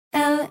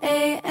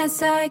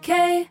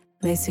LASIK,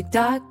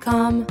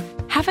 LASIK.com.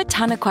 Have a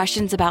ton of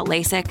questions about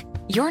LASIK?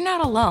 You're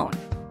not alone.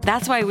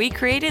 That's why we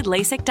created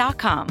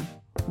LASIK.com.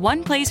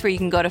 One place where you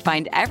can go to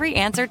find every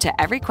answer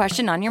to every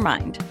question on your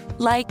mind.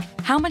 Like,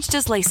 how much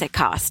does LASIK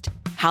cost?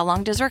 How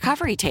long does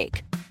recovery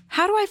take?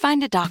 How do I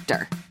find a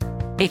doctor?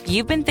 If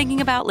you've been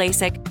thinking about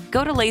LASIK,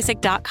 go to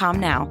LASIK.com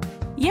now.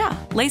 Yeah,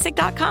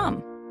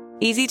 LASIK.com.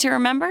 Easy to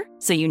remember,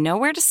 so you know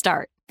where to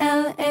start.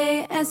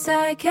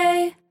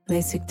 LASIK,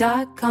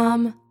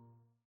 LASIK.com.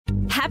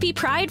 Happy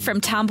Pride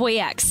from Tomboy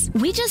X.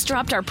 We just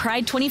dropped our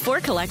Pride 24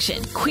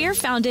 collection. Queer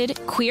founded,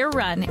 queer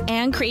run,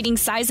 and creating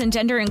size and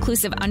gender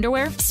inclusive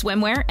underwear,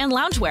 swimwear, and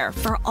loungewear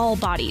for all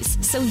bodies,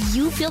 so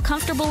you feel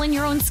comfortable in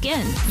your own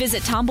skin.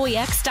 Visit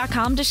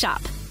tomboyx.com to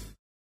shop.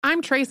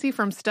 I'm Tracy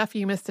from Stuff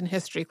You Missed in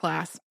History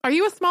class. Are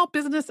you a small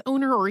business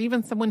owner or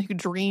even someone who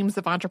dreams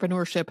of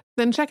entrepreneurship?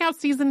 Then check out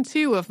Season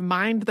 2 of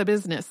Mind the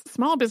Business,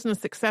 small business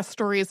success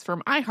stories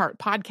from iHeart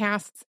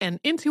Podcasts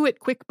and Intuit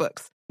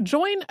QuickBooks.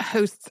 Join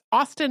hosts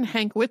Austin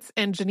Hankwitz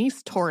and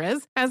Janice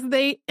Torres as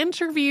they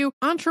interview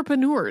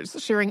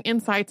entrepreneurs sharing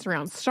insights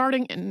around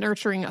starting and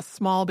nurturing a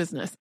small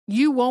business.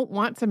 You won't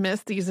want to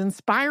miss these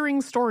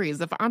inspiring stories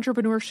of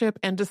entrepreneurship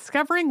and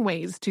discovering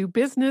ways to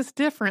business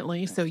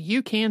differently so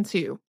you can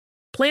too.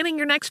 Planning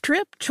your next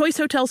trip? Choice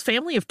Hotels'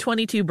 family of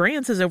 22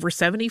 brands has over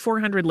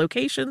 7,400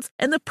 locations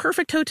and the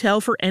perfect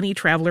hotel for any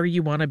traveler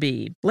you want to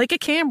be. Like a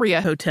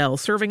Cambria Hotel,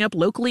 serving up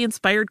locally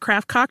inspired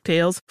craft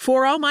cocktails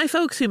for all my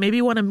folks who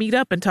maybe want to meet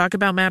up and talk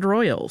about Mad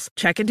Royals.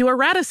 Check into a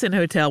Radisson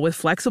Hotel with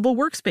flexible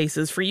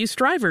workspaces for you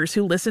strivers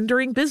who listen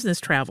during business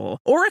travel.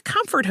 Or a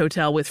Comfort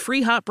Hotel with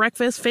free hot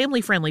breakfast,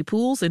 family-friendly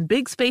pools, and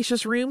big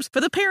spacious rooms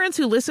for the parents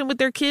who listen with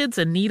their kids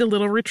and need a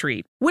little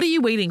retreat. What are you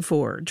waiting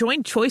for?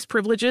 Join Choice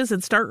Privileges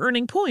and start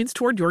earning points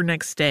toward your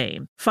next stay.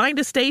 Find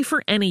a stay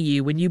for any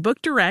you when you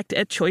book direct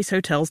at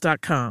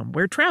choicehotels.com,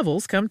 where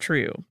travels come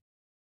true.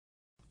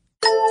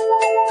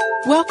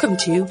 Welcome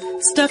to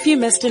Stuff You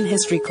Missed in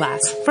History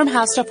class from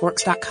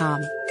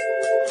HowStuffWorks.com.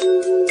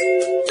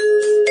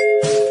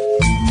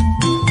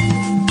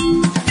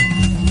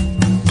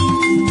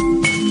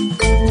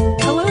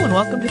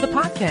 Welcome to the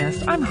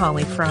podcast. I'm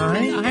Holly Fry.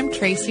 And I'm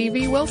Tracy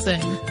V.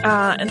 Wilson.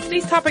 And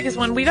today's topic is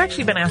one we've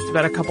actually been asked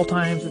about a couple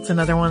times. It's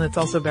another one that's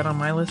also been on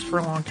my list for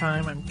a long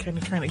time. I'm kind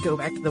of trying to go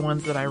back to the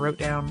ones that I wrote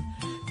down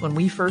when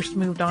we first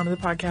moved on to the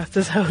podcast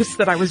as hosts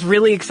that I was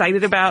really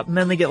excited about, and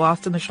then they get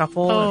lost in the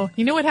shuffle. Oh,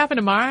 you know what happened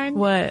to mine?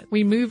 What?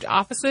 We moved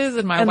offices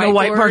and the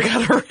whiteboard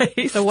got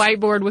erased. The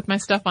whiteboard with my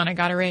stuff on it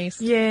got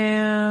erased.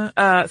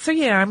 Yeah. So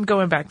I'm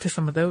going back to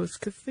some of those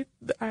because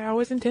I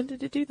always intended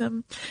to do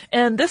them.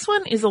 And this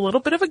one is a little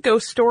bit of a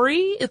ghost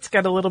story. It's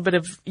got a little bit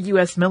of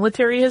U.S.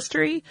 military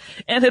history,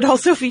 and it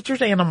also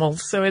features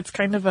animals. So it's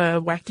kind of a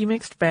wacky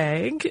mixed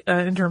bag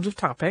in terms of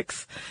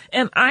topics.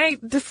 And I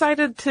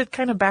decided to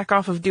kind of back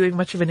off of doing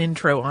much of an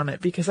intro on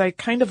it because I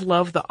kind of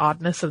love the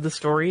oddness of the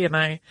story, and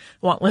I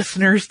want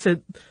listeners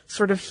to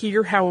sort of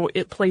hear how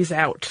it plays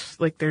out.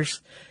 Like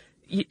there's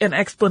an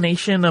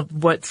explanation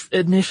of what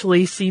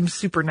initially seems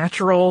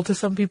supernatural to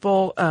some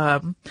people.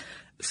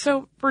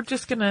 So we're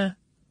just going to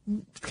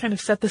kind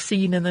of set the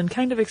scene and then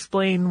kind of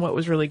explain what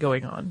was really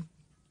going on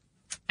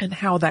and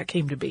how that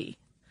came to be.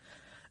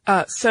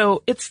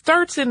 So it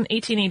starts in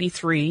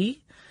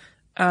 1883.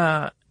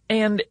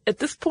 And at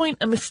this point,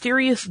 a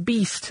mysterious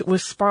beast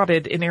was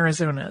spotted in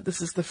Arizona.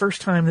 This is the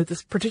first time that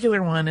this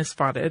particular one is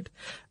spotted.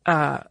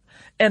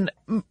 And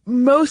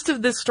most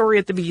of this story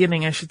at the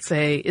beginning, I should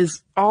say,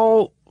 is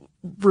all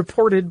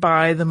reported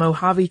by the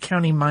Mojave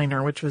County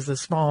Miner, which was a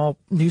small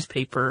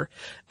newspaper.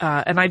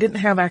 And I didn't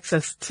have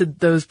access to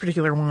those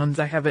particular ones.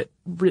 I have it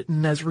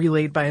written as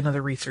relayed by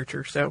another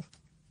researcher. So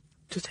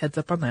just heads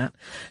up on that.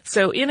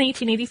 So in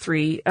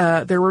 1883,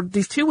 there were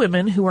these two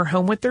women who were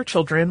home with their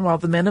children while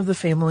the men of the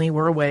family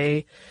were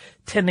away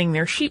tending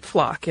their sheep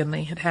flock. And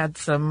they had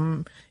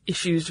some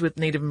issues with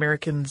Native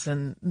Americans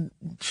and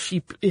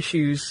sheep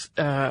issues,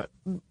 that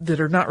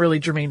are not really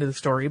germane to the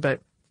story,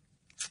 but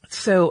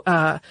so,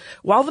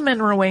 while the men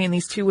were away and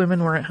these two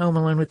women were at home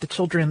alone with the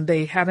children,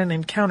 they had an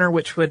encounter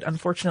which would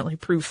unfortunately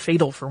prove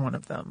fatal for one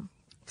of them.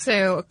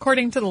 So,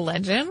 according to the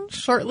legend,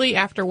 shortly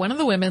after one of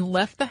the women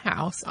left the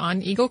house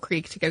on Eagle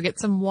Creek to go get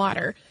some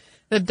water,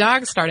 the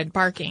dog started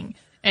barking,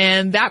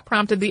 and that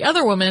prompted the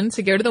other woman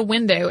to go to the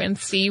window and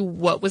see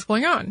what was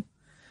going on.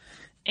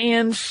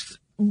 And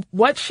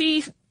what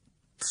she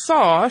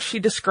saw, she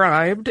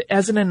described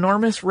as an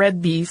enormous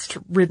red beast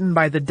ridden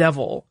by the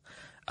devil.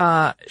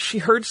 She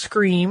heard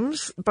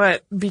screams,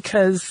 but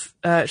because,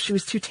 she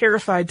was too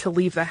terrified to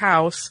leave the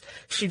house,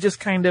 she just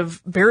kind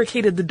of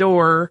barricaded the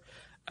door.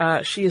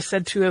 She is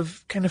said to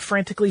have kind of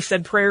frantically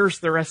said prayers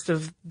the rest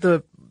of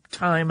the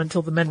time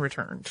until the men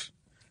returned.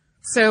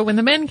 So when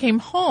the men came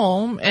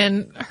home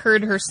and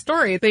heard her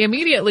story, they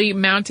immediately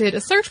mounted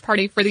a search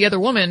party for the other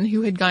woman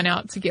who had gone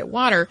out to get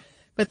water,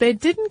 but they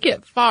didn't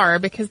get far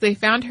because they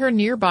found her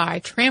nearby,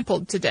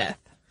 trampled to death.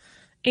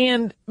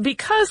 And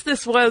because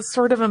this was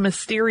sort of a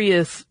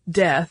mysterious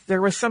death,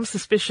 there was some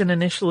suspicion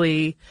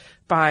initially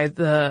by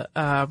the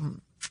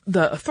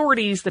the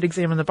authorities that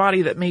examined the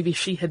body that maybe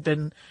she had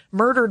been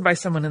murdered by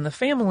someone in the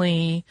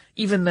family,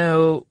 even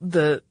though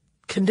the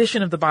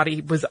condition of the body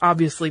was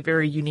obviously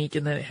very unique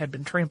in that it had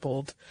been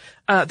trampled.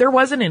 There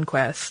was an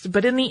inquest,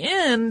 but in the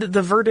end,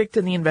 the verdict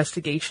in the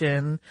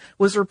investigation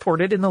was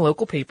reported in the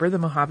local paper, the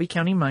Mojave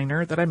County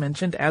Miner, that I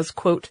mentioned as,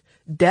 quote,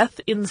 death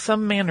in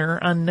some manner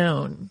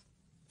unknown.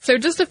 So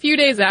just a few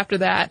days after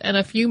that, and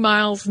a few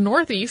miles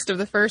northeast of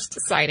the first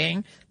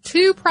sighting,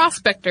 2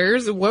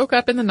 prospectors woke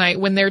up in the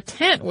night when their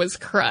tent was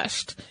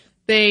crushed.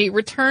 They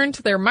returned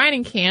to their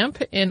mining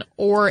camp in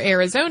Ore,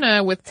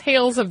 Arizona, with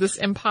tales of this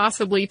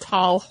impossibly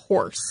tall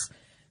horse.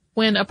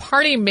 When a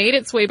party made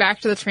its way back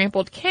to the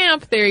trampled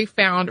camp, they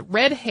found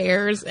red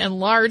hairs and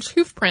large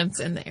hoof prints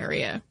in the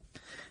area.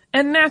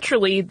 And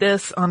naturally,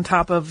 this, on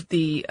top of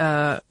the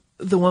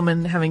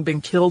woman having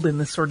been killed in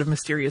this sort of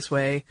mysterious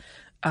way,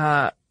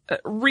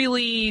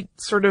 really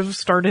sort of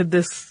started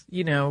this,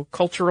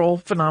 cultural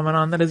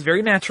phenomenon that is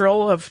very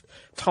natural of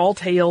tall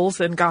tales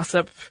and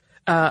gossip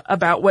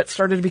about what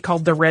started to be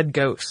called the Red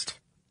Ghost.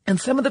 And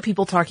some of the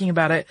people talking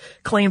about it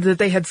claimed that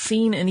they had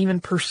seen and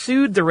even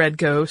pursued the Red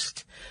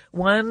Ghost.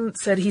 One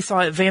said he saw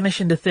it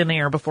vanish into thin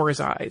air before his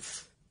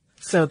eyes.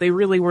 So they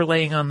really were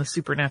laying on the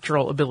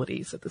supernatural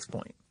abilities at this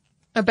point.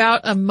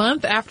 About a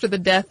month after the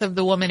death of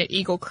the woman at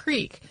Eagle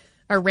Creek,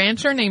 a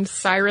rancher named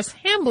Cyrus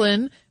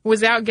Hamblin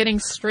was out getting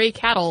stray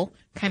cattle,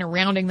 kind of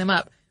rounding them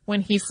up,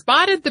 when he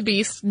spotted the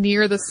beast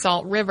near the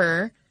Salt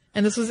River.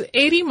 And this was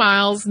 80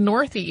 miles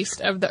northeast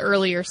of the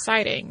earlier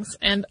sightings.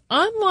 And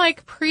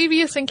unlike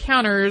previous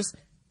encounters,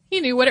 he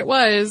knew what it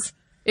was.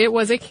 It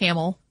was a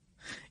camel.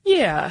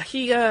 Yeah,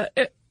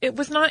 it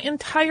was not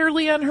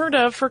entirely unheard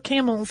of for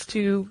camels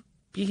to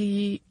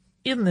be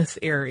in this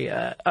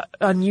area.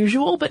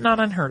 Unusual, but not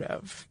unheard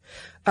of.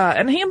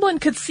 And Hamblin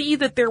could see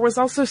that there was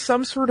also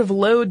some sort of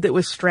load that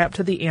was strapped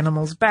to the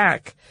animal's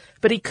back,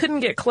 but he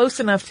couldn't get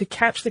close enough to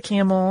catch the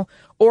camel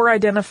or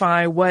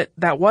identify what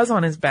that was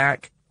on his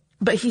back.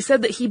 But he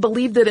said that he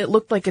believed that it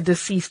looked like a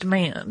deceased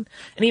man,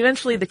 and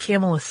eventually the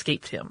camel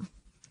escaped him.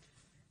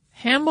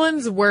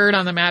 Hamblin's word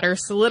on the matter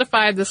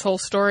solidified this whole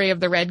story of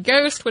the Red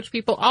Ghost, which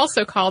people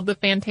also called the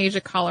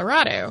Fantasia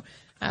Colorado.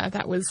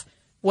 That was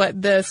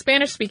what the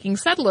Spanish-speaking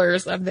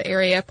settlers of the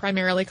area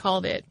primarily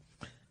called it.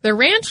 The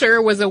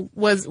rancher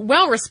was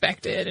well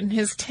respected, and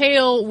his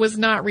tale was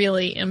not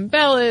really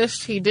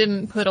embellished. He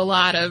didn't put a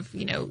lot of,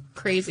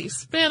 crazy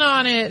spin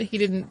on it. He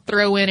didn't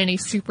throw in any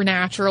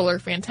supernatural or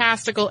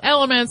fantastical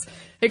elements,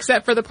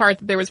 except for the part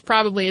that there was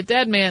probably a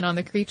dead man on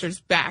the creature's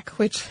back,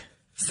 which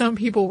some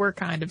people were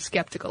kind of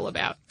skeptical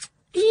about.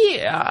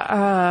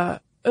 Yeah,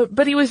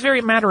 but he was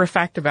very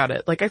matter-of-fact about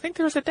it. Like, I think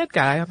there was a dead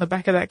guy on the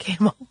back of that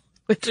camel.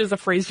 Which is a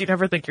phrase you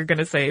never think you're going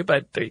to say,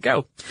 but there you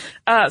go.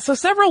 So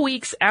several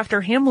weeks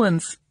after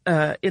Hamblin's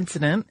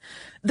incident,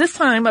 this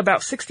time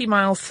about 60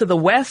 miles to the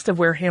west of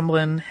where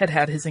Hamblin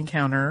had his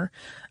encounter,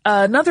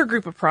 another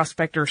group of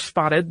prospectors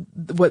spotted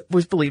what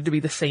was believed to be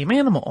the same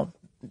animal.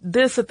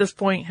 This, at this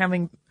point,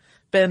 having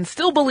been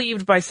still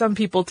believed by some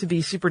people to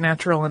be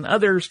supernatural and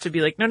others to be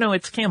like, no,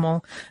 it's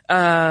camel.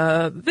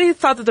 They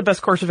thought that the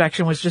best course of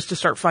action was just to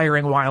start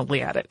firing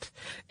wildly at it.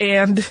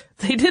 And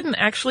they didn't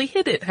actually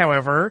hit it,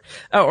 however,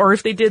 or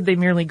if they did, they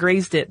merely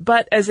grazed it.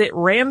 But as it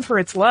ran for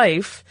its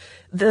life,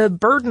 the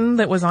burden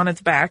that was on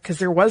its back, because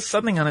there was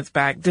something on its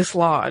back,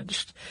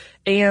 dislodged.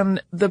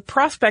 And the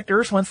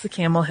prospectors, once the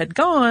camel had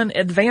gone,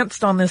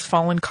 advanced on this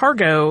fallen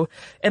cargo,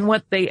 and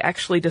what they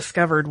actually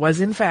discovered was,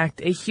 in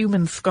fact, a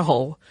human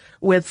skull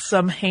with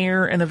some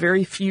hair and a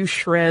very few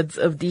shreds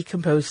of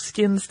decomposed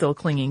skin still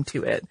clinging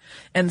to it.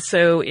 And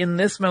so in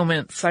this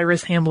moment,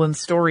 Cyrus Hamblin's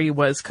story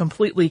was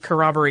completely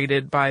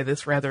corroborated by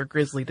this rather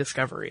grisly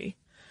discovery.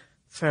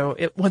 So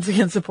it once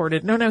again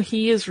supported, no,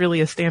 he is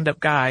really a stand-up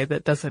guy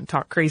that doesn't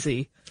talk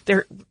crazy.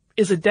 There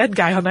is a dead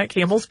guy on that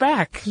camel's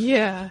back.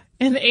 Yeah.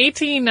 In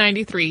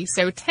 1893,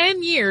 so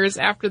 10 years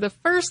after the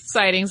first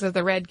sightings of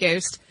the Red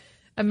Ghost,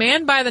 a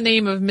man by the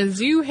name of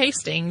Mizzou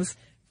Hastings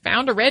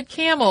found a red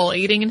camel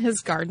eating in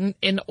his garden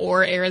in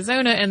Ore,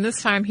 Arizona, and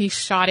this time he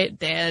shot it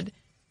dead.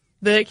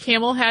 The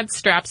camel had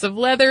straps of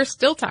leather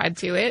still tied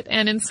to it,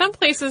 and in some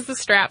places the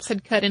straps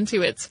had cut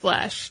into its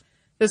flesh.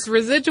 This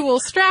residual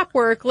strap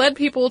work led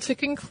people to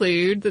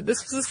conclude that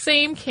this was the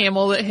same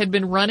camel that had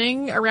been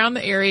running around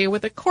the area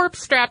with a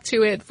corpse strapped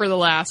to it for the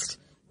last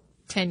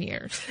 10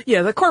 years.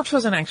 Yeah, the corpse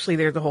wasn't actually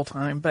there the whole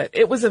time, but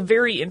it was a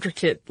very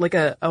intricate, like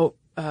a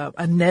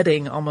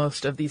netting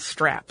almost of these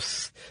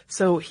straps.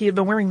 So he had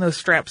been wearing those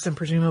straps and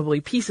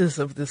presumably pieces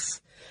of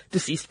this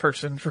deceased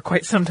person for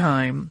quite some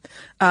time.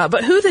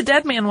 But who the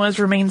dead man was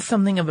remains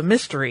something of a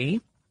mystery.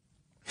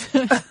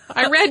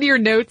 I read your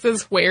notes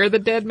as where the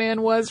dead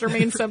man was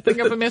remains something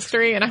of a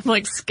mystery, and I'm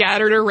like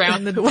scattered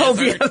around the desert. Well,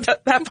 yeah,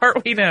 that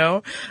part we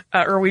know,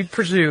 or we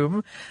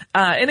presume.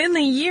 And in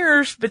the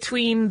years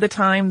between the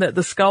time that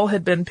the skull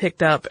had been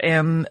picked up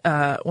and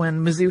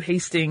when Mizzou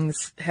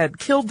Hastings had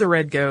killed the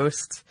Red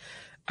Ghost,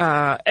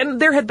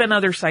 and there had been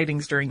other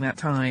sightings during that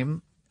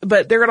time,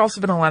 but there had also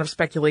been a lot of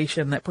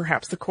speculation that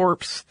perhaps the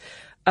corpse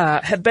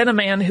had been a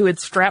man who had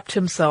strapped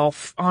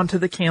himself onto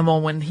the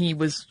camel when he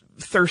was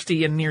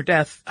thirsty and near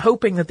death,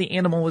 hoping that the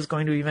animal was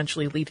going to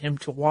eventually lead him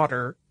to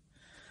water.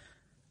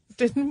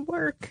 Didn't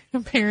work,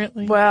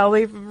 apparently. Well,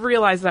 they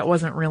realized that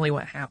wasn't really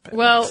what happened.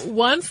 Well,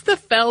 once the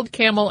felled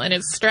camel and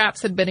its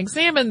straps had been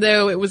examined,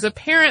 though, it was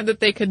apparent that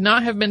they could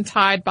not have been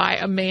tied by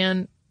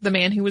the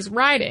man who was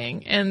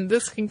riding. And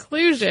this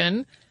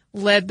conclusion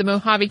led the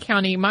Mojave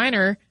County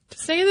miner to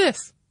say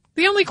this: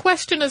 the only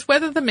question is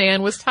whether the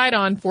man was tied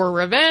on for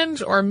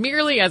revenge or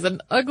merely as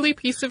an ugly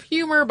piece of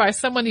humor by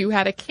someone who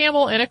had a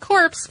camel and a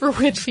corpse for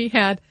which he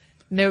had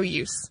no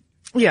use.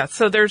 Yeah,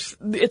 so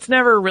it's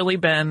never really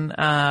been,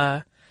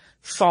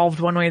 solved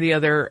one way or the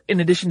other,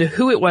 in addition to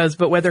who it was,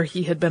 but whether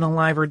he had been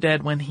alive or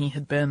dead when he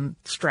had been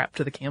strapped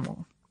to the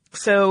camel.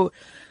 So,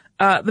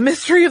 the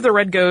mystery of the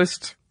red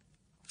ghost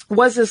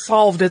was as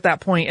solved at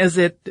that point as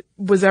it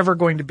was ever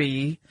going to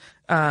be.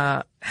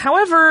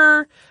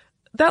 However,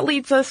 that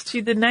leads us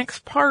to the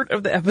next part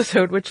of the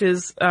episode, which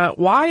is,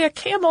 why a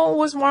camel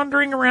was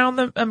wandering around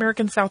the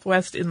American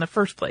Southwest in the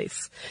first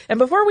place. And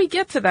before we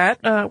get to that,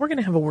 we're going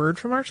to have a word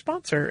from our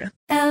sponsor.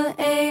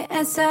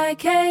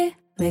 LASIK,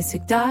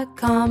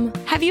 LASIK.com.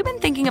 Have you been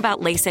thinking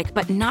about LASIK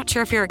but not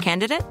sure if you're a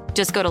candidate?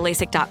 Just go to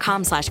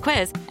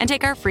LASIK.com/quiz and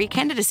take our free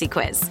candidacy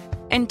quiz.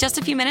 In just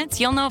a few minutes,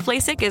 you'll know if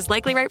LASIK is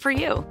likely right for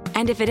you.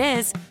 And if it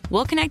is,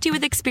 we'll connect you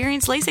with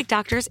experienced LASIK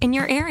doctors in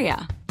your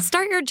area.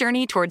 Start your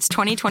journey towards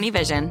 20/20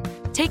 vision.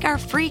 Take our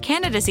free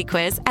candidacy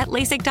quiz at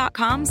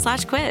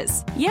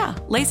LASIK.com/quiz. Yeah,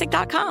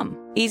 LASIK.com.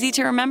 Easy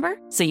to remember,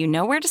 so you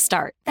know where to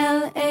start.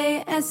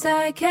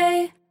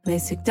 LASIK,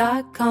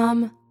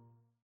 LASIK.com.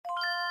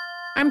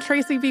 I'm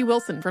Tracy V.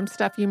 Wilson from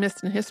Stuff You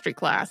Missed in History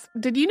Class.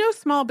 Did you know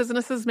small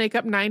businesses make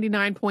up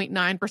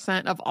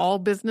 99.9% of all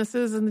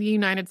businesses in the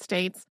United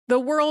States? The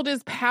world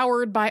is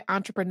powered by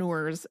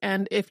entrepreneurs,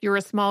 and if you're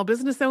a small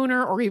business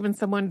owner or even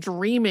someone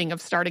dreaming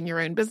of starting your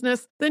own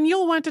business, then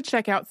you'll want to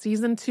check out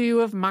Season 2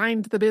 of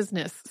Mind the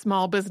Business,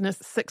 Small Business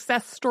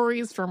Success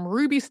Stories from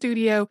Ruby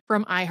Studio,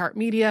 from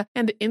iHeartMedia,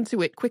 and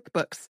Intuit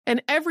QuickBooks.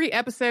 And every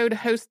episode,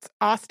 hosts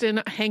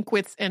Austin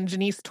Hankwitz and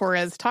Janice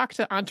Torres talk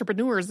to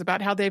entrepreneurs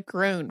about how they've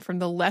grown from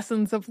the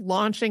lessons of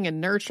launching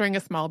and nurturing a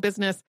small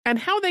business and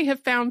how they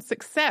have found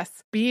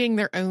success being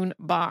their own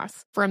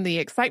boss. From the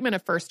excitement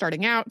of first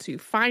starting out to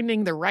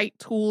finding the right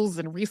tools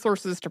and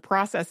resources to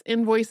process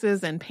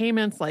invoices and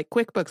payments like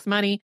QuickBooks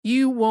Money,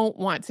 you won't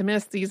want to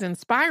miss these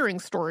inspiring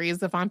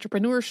stories of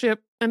entrepreneurship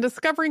and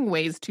discovering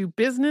ways to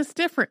business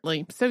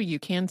differently so you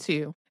can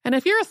too. And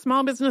if you're a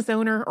small business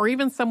owner or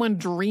even someone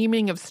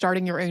dreaming of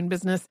starting your own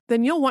business,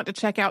 then you'll want to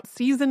check out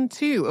Season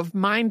 2 of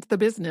Mind the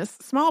Business,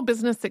 Small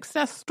Business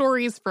Success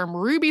Stories from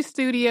Ruby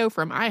Studio,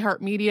 from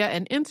iHeartMedia,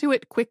 and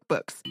Intuit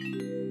QuickBooks.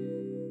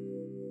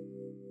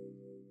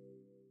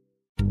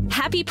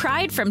 Happy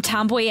Pride from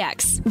Tomboy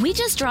X. We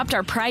just dropped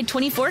our Pride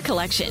 24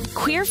 collection.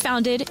 Queer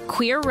founded,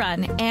 queer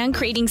run, and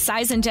creating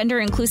size and gender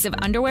inclusive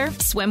underwear,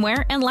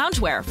 swimwear, and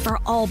loungewear for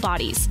all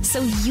bodies, so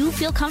you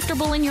feel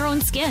comfortable in your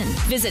own skin.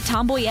 Visit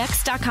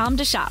tomboyx.com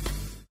to shop.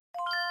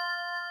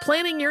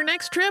 Planning your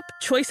next trip?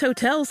 Choice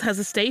Hotels has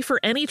a stay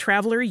for any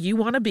traveler you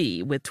want to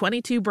be, with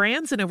 22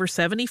 brands and over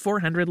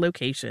 7,400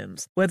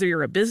 locations. Whether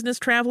you're a business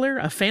traveler,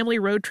 a family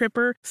road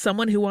tripper,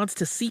 someone who wants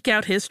to seek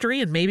out history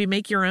and maybe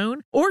make your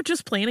own, or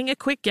just planning a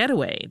quick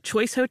getaway,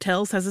 Choice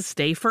Hotels has a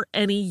stay for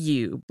any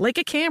you. Like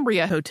a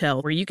Cambria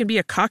Hotel, where you can be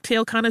a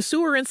cocktail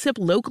connoisseur and sip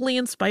locally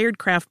inspired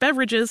craft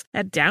beverages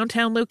at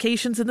downtown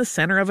locations in the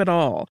center of it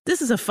all.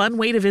 This is a fun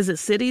way to visit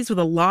cities with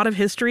a lot of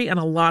history and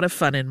a lot of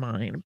fun in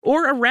mind.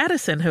 Or a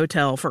Radisson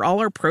Hotel for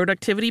all our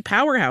productivity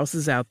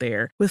powerhouses out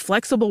there. With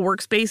flexible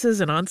workspaces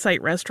and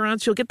on-site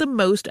restaurants, you'll get the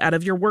most out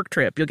of your work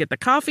trip. You'll get the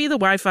coffee, the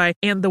Wi-Fi,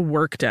 and the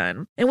work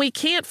done. And we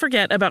can't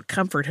forget about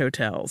Comfort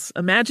Hotels.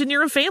 Imagine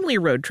you're a family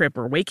road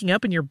tripper, waking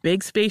up in your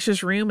big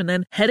spacious room and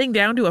then heading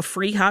down to a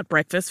free hot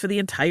breakfast for the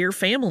entire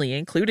family,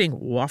 including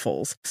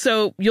waffles.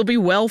 So you'll be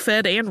well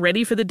fed and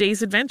ready for the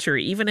day's adventure,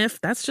 even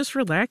if that's just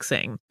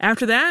relaxing.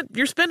 After that,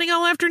 you're spending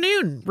all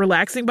afternoon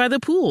relaxing by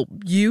the pool.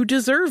 You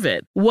deserve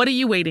it. What are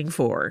you waiting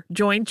for?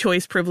 Join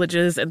Choice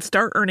Privileges and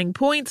start earning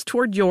points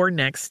toward your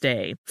next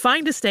stay.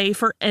 Find a stay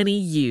for any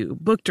you.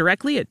 Book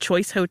directly at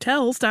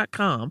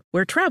choicehotels.com,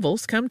 where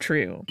travels come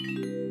true.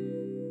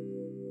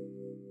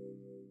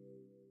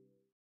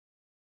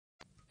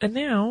 And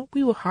now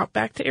we will hop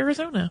back to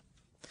Arizona.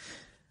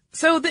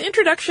 So the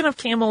introduction of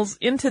camels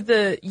into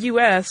the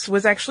U.S.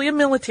 was actually a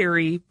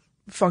military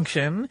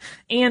function,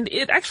 and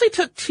it actually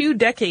took 2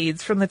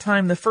 decades from the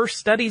time the first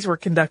studies were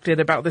conducted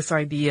about this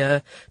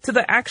idea to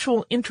the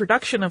actual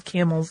introduction of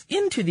camels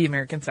into the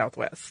American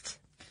Southwest.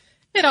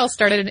 It all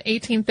started in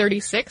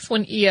 1836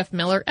 when E.F.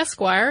 Miller,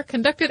 Esquire,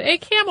 conducted a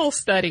camel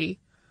study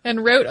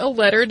and wrote a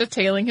letter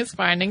detailing his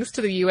findings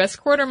to the U.S.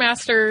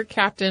 Quartermaster,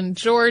 Captain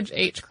George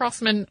H.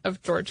 Crossman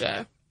of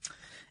Georgia.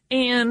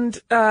 And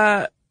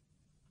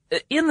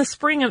in the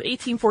spring of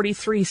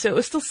 1843, so it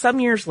was still some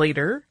years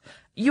later,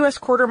 U.S.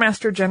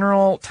 Quartermaster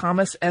General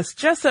Thomas S.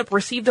 Jessup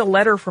received a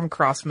letter from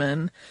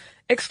Crossman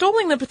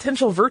extolling the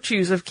potential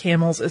virtues of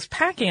camels as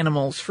pack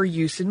animals for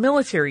use in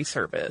military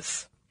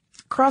service.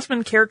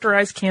 Crossman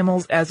characterized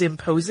camels as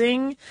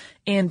imposing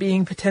and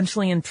being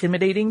potentially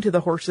intimidating to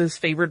the horses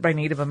favored by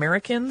Native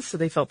Americans, so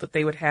they felt that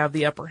they would have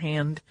the upper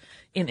hand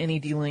in any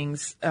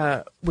dealings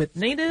with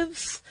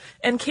natives.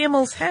 And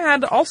camels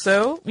had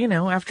also,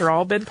 after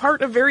all, been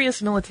part of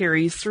various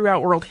militaries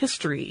throughout world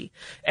history.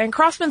 And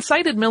Crossman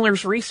cited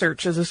Miller's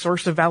research as a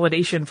source of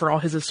validation for all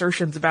his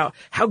assertions about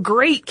how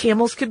great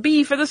camels could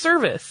be for the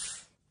service.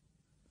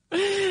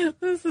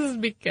 This is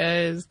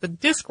because the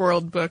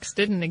Discworld books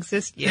didn't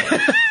exist yet.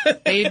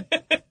 They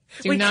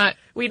do not.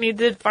 We need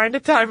to find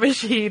a time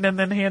machine and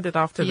then hand it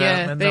off to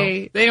them. And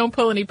they don't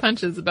pull any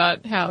punches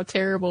about how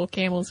terrible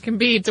camels can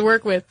be to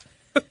work with.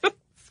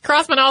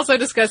 Crossman also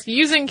discussed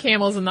using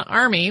camels in the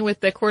army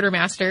with the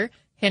quartermaster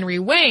Henry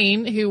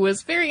Wayne, who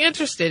was very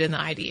interested in the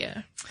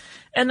idea.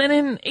 And then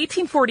in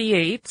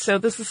 1848, so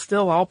this is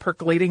still all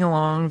percolating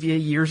along via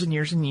years and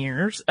years and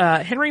years,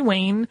 Henry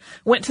Wayne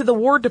went to the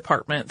War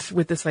Department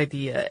with this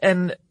idea.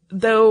 And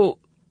though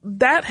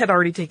that had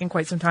already taken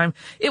quite some time,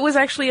 it was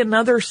actually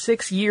another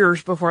 6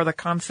 years before the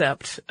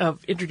concept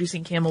of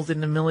introducing camels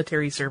into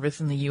military service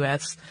in the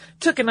U.S.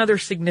 took another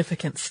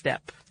significant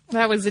step.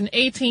 That was in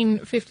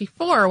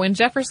 1854 when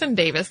Jefferson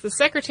Davis, the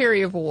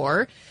Secretary of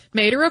War,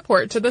 made a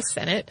report to the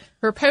Senate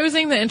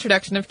proposing the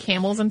introduction of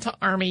camels into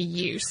Army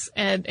use.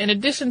 And in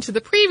addition to the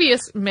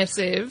previous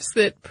missives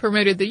that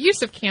promoted the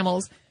use of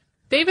camels,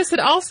 Davis had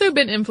also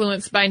been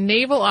influenced by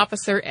naval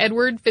officer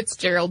Edward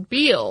Fitzgerald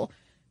Beale.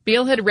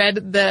 Beale had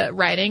read the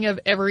writing of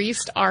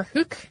Évariste R.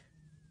 Houck,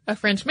 a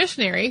French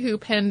missionary who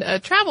penned a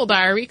travel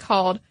diary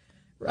called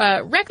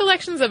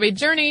Recollections of a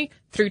Journey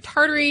Through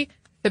Tartary,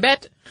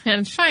 Tibet,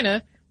 and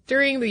China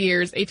during the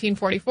years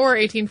 1844,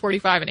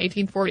 1845, and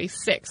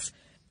 1846.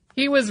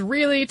 He was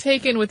really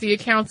taken with the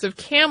accounts of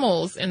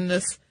camels in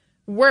this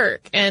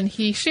work, and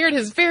he shared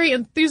his very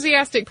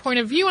enthusiastic point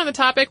of view on the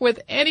topic with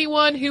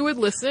anyone who would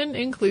listen,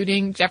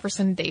 including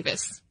Jefferson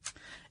Davis.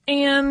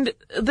 And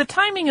the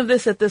timing of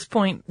this at this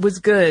point was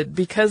good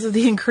because of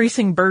the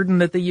increasing burden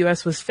that the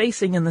U.S. was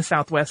facing in the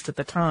Southwest at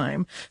the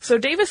time. So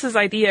Davis's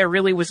idea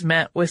really was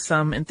met with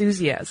some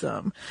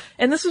enthusiasm.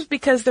 And this was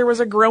because there was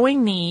a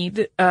growing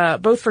need,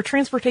 both for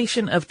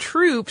transportation of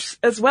troops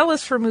as well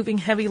as for moving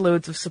heavy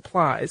loads of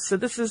supplies. So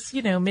this is,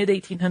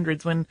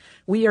 mid-1800s when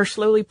we are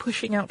slowly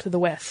pushing out to the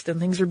West and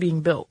things are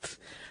being built.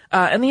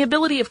 And the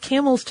ability of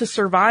camels to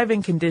survive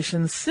in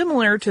conditions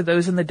similar to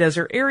those in the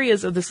desert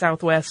areas of the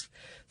Southwest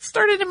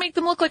started to make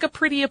them look like a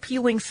pretty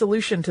appealing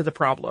solution to the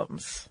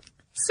problems.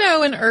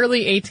 So in early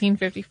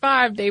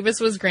 1855, Davis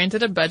was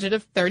granted a budget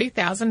of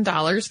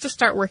 $30,000 to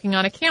start working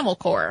on a camel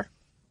corps.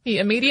 He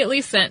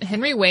immediately sent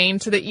Henry Wayne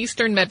to the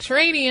eastern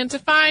Mediterranean to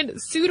find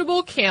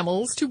suitable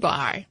camels to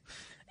buy.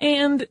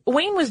 And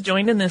Wayne was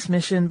joined in this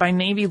mission by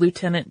Navy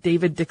Lieutenant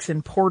David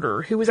Dixon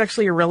Porter, who was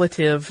actually a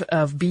relative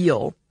of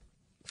Beale.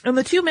 And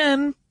the two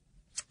men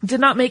did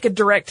not make a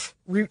direct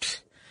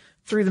route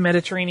through the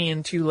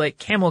Mediterranean to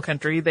camel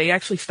country. They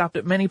actually stopped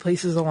at many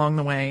places along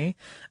the way.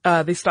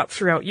 They stopped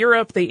throughout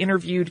Europe. They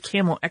interviewed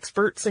camel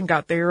experts and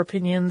got their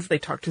opinions. They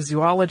talked to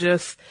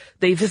zoologists.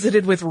 They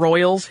visited with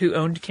royals who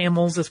owned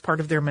camels as part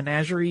of their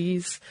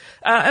menageries.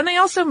 And they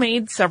also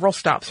made several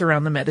stops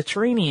around the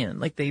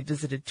Mediterranean. They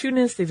visited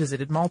Tunis, they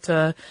visited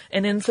Malta,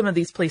 and in some of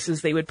these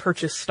places they would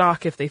purchase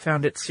stock if they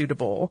found it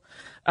suitable.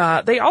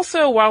 They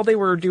also, while they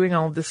were doing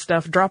all of this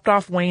stuff, dropped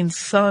off Wayne's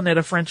son at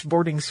a French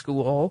boarding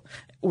school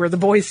where the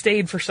boy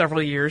stayed for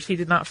several years. He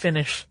did not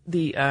finish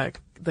the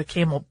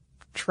camel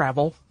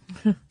travel.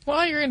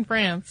 While you're in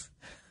France.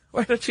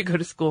 Why don't you go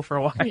to school for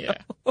a while? Yeah.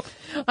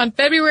 On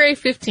February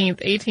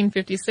 15th,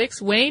 1856,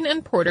 Wayne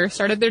and Porter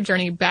started their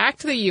journey back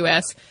to the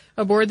U.S.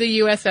 aboard the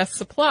USS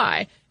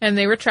Supply, and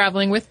they were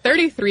traveling with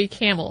 33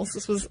 camels.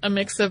 This was a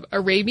mix of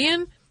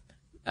Arabian,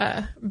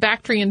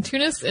 Bactrian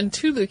Tunis, and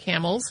Tulu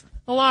camels,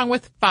 along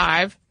with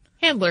 5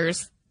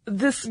 handlers.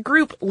 This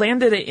group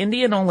landed at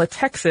Indianola,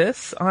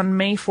 Texas on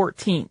May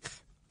 14th.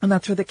 And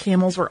that's where the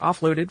camels were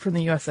offloaded from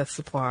the USS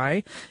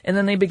Supply. And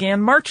then they began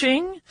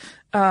marching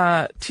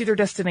to their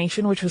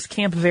destination, which was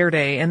Camp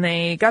Verde. And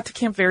they got to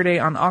Camp Verde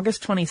on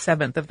August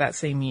 27th of that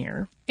same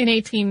year. In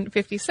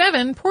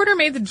 1857, Porter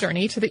made the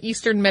journey to the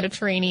eastern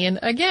Mediterranean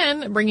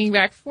again, bringing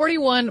back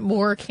 41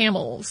 more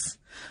camels.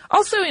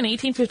 Also in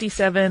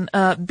 1857,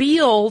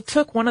 Beale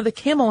took one of the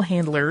camel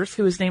handlers,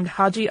 who was named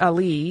Haji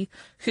Ali,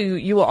 who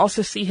you will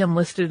also see him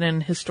listed in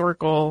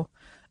historical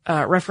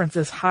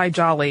references Hi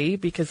Jolly,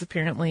 because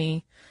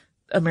apparently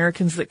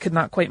Americans that could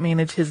not quite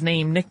manage his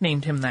name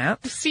nicknamed him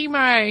that. See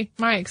my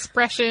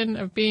expression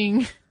of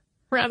being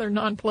rather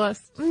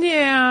nonplussed.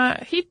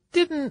 Yeah, he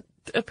didn't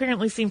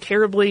apparently seem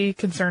terribly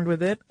concerned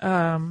with it.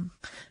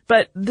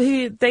 But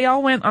they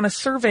all went on a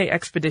survey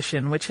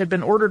expedition, which had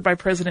been ordered by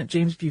President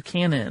James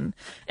Buchanan.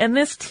 And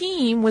this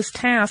team was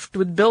tasked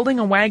with building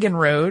a wagon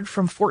road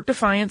from Fort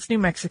Defiance, New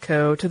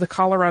Mexico to the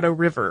Colorado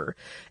River.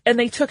 And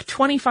they took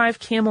 25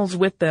 camels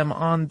with them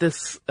on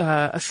this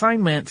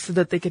assignment so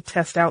that they could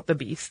test out the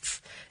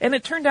beasts. And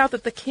it turned out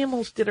that the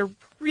camels did a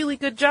really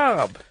good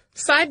job.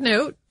 Side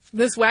note,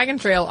 this wagon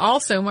trail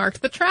also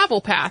marked the travel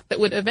path that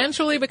would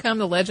eventually become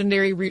the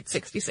legendary Route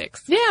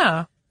 66.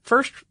 Yeah.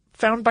 first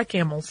found by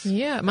camels.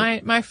 Yeah,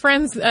 my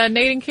friends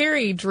Nate and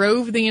Carrie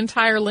drove the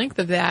entire length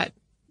of that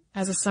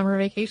as a summer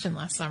vacation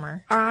last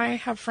summer. I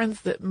have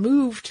friends that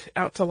moved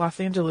out to Los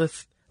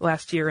Angeles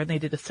last year, and they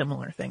did a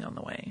similar thing on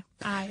the way.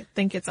 I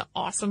think it's an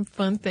awesome,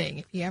 fun thing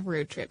if you have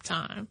road trip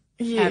time.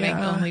 Yeah. Having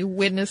only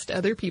witnessed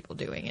other people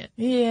doing it.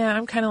 Yeah,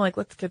 I'm kind of like,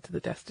 let's get to the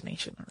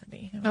destination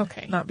already.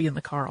 Okay. Not be in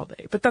the car all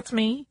day. But that's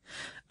me.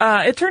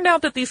 It turned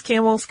out that these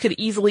camels could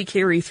easily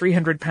carry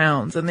 300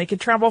 pounds, and they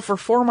could travel for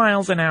 4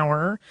 miles an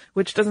hour,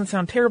 which doesn't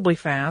sound terribly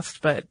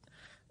fast, but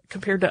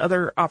compared to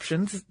other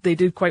options, they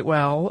did quite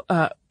well,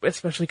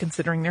 especially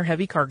considering their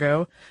heavy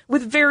cargo,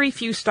 with very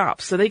few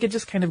stops, so they could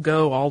just kind of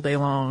go all day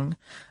long.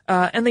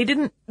 And they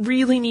didn't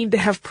really need to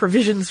have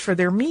provisions for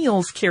their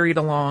meals carried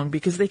along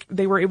because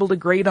they were able to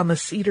grade on the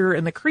cedar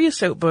and the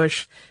creosote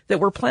bush that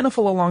were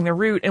plentiful along the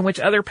route and which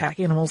other pack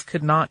animals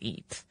could not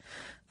eat.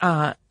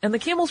 And the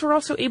camels were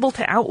also able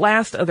to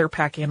outlast other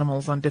pack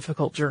animals on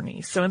difficult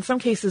journeys. So in some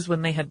cases,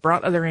 when they had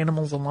brought other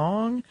animals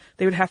along,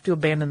 they would have to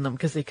abandon them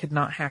because they could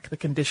not hack the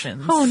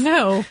conditions. Oh,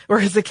 no.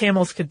 Whereas the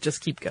camels could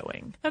just keep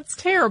going. That's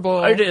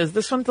terrible. It is.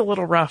 This one's a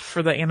little rough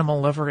for the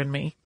animal lover in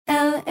me.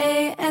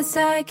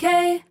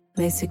 LASIK,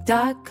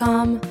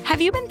 LASIK.com. Have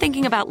you been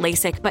thinking about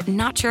LASIK but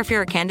not sure if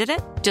you're a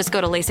candidate? Just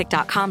go to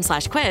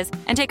LASIK.com/quiz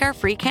and take our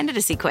free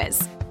candidacy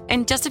quiz.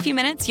 In just a few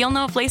minutes, you'll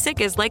know if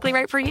LASIK is likely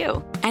right for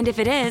you. And if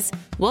it is,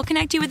 we'll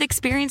connect you with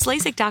experienced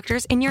LASIK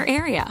doctors in your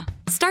area.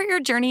 Start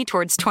your journey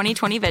towards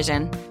 20/20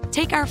 vision.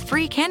 Take our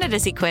free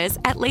candidacy quiz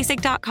at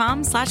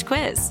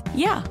LASIK.com/quiz.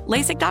 Yeah,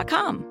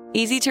 LASIK.com.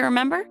 Easy to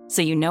remember,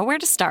 so you know where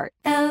to start.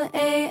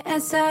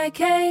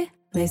 LASIK,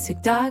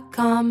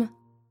 LASIK.com.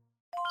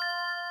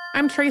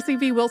 I'm Tracy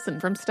V.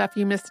 Wilson from Stuff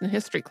You Missed in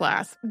History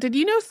Class. Did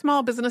you know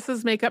small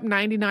businesses make up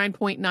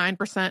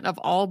 99.9% of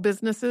all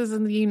businesses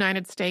in the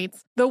United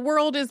States? The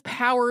world is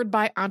powered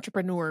by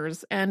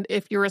entrepreneurs, and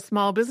if you're a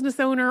small business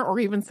owner or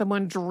even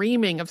someone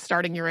dreaming of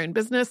starting your own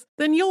business,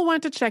 then you'll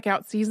want to check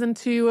out Season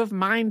 2 of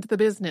Mind the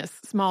Business,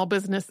 Small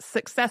Business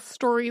Success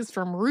Stories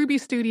from Ruby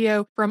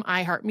Studio, from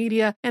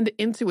iHeartMedia, and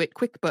Intuit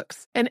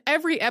QuickBooks. And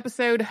every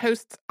episode,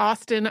 hosts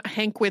Austin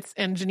Hankwitz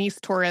and Janice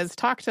Torres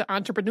talk to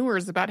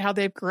entrepreneurs about how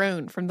they've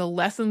grown from the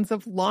lessons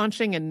of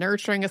launching and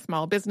nurturing a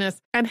small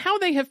business and how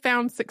they have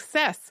found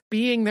success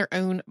being their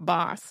own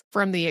boss.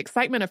 From the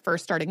excitement of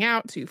first starting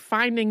out to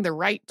finding the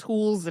right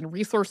tools and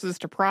resources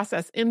to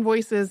process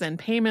invoices and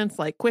payments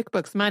like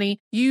QuickBooks Money,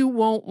 you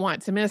won't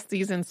want to miss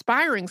these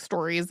inspiring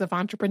stories of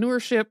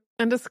entrepreneurship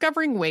and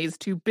discovering ways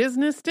to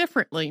business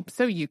differently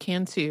so you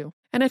can too.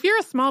 And if you're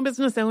a small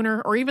business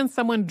owner or even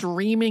someone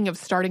dreaming of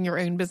starting your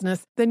own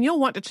business, then you'll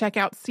want to check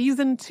out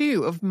Season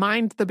 2 of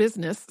Mind the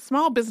Business,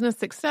 Small Business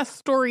Success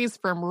Stories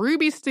from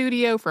Ruby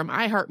Studio, from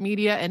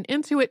iHeartMedia, and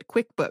Intuit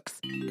QuickBooks.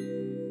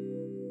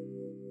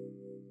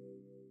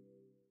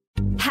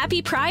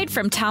 Happy Pride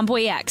from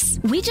Tomboy X.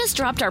 We just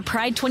dropped our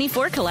Pride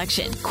 24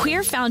 collection.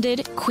 Queer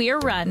founded, queer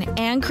run,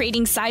 and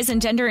creating size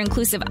and gender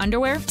inclusive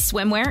underwear,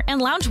 swimwear,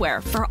 and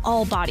loungewear for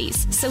all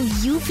bodies, so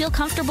you feel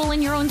comfortable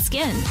in your own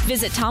skin.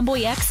 Visit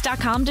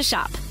tomboyx.com to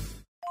shop.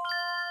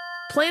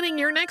 Planning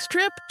your next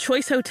trip?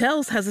 Choice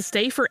Hotels has a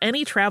stay for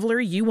any traveler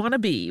you want to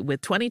be,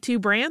 with 22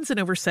 brands and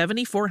over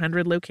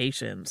 7,400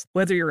 locations.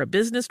 Whether you're a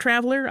business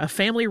traveler, a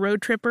family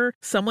road tripper,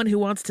 someone who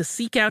wants to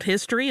seek out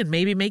history and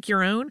maybe make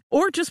your own,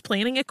 or just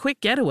planning a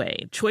quick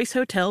getaway, Choice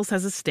Hotels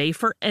has a stay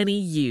for any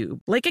you.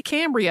 Like a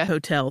Cambria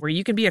Hotel, where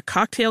you can be a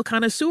cocktail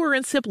connoisseur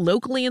and sip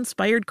locally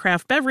inspired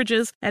craft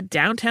beverages at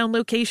downtown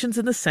locations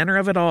in the center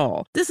of it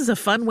all. This is a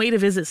fun way to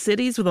visit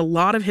cities with a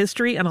lot of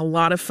history and a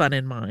lot of fun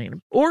in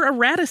mind. Or a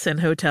Radisson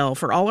Hotel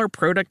for all our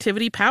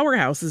productivity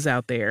powerhouses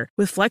out there.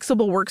 With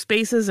flexible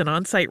workspaces and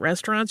on-site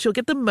restaurants, you'll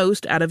get the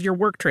most out of your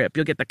work trip.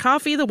 You'll get the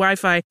coffee, the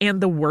Wi-Fi,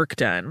 and the work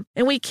done.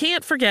 And we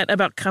can't forget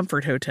about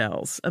Comfort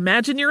Hotels.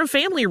 Imagine you're a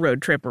family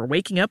road tripper,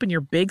 waking up in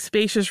your big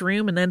spacious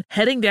room and then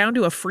heading down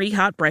to a free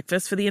hot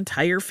breakfast for the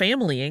entire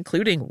family,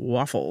 including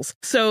waffles.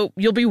 So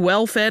you'll be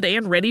well fed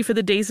and ready for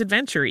the day's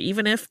adventure,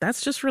 even if that's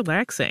just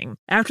relaxing.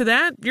 After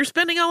that, you're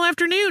spending all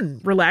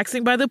afternoon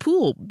relaxing by the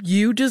pool.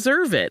 You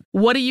deserve it.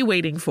 What are you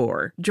waiting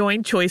for?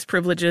 Join Choice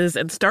Privileges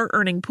and start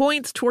earning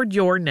points toward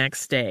your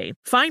next stay.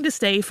 Find a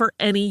stay for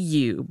any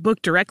you.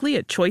 Book directly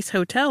at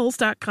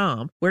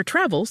choicehotels.com, where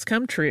travels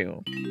come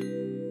true.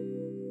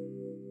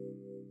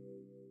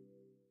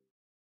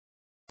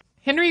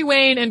 Henry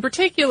Wayne, in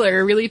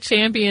particular, really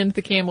championed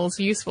the camel's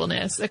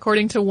usefulness.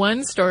 According to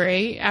one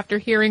story, after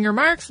hearing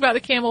remarks about the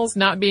camels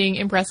not being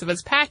impressive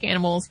as pack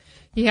animals,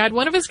 he had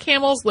one of his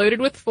camels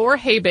loaded with 4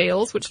 hay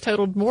bales, which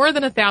totaled more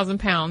than 1,000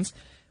 pounds,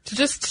 to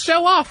just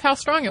show off how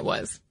strong it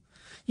was.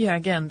 Yeah,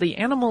 again, the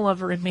animal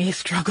lover in me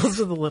struggles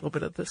with a little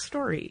bit of this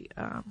story.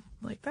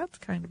 That's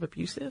kind of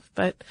abusive.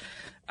 But,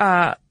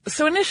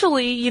 so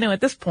initially,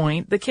 at this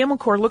point, the Camel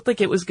Corps looked like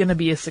it was going to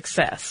be a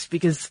success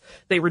because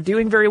they were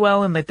doing very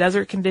well in the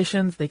desert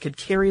conditions. They could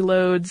carry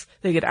loads.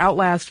 They could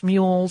outlast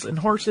mules and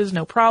horses,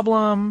 no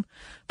problem.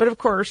 But of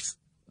course,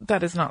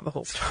 that is not the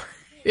whole story.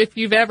 If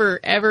you've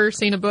ever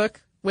seen a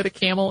book with a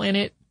camel in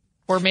it,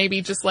 Or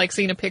maybe just like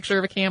seeing a picture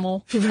of a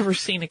camel. If you've ever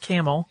seen a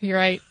camel. You're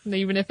right.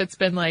 Even if it's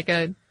been like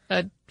a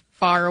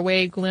far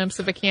away glimpse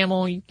of a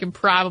camel, you can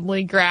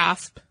probably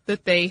grasp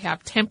that they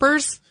have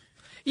tempers.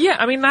 Yeah,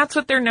 I mean, that's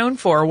what they're known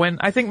for. When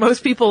I think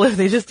most people, if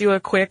they just do a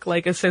quick,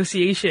 like,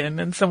 association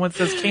and someone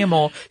says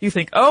camel, you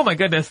think, oh my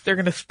goodness, they're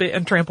going to spit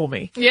and trample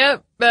me.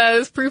 Yep,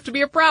 this proved to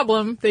be a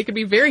problem. They could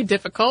be very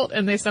difficult,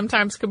 and they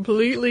sometimes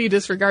completely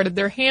disregarded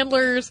their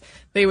handlers.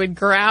 They would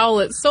growl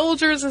at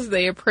soldiers as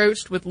they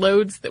approached with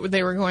loads that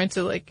they were going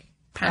to, like,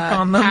 pack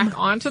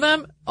onto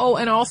them. Oh,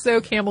 and also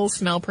camels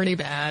smell pretty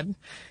bad.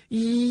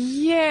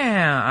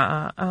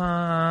 Yeah,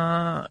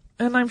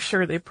 and I'm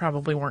sure they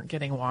probably weren't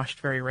getting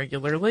washed very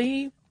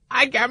regularly.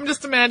 I'm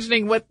just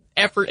imagining what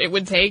effort it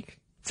would take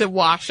to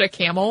wash a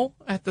camel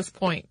at this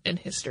point in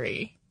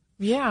history.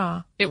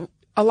 Yeah,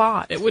 a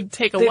lot. It would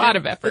take a lot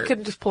of effort. They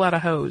couldn't just pull out a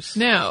hose.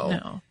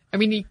 No. I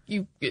mean,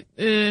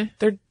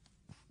 they're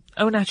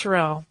au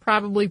naturel.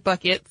 Probably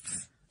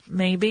buckets.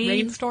 Maybe.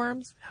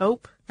 Rainstorms.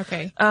 Hope.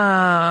 Okay.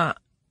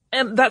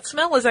 And that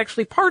smell is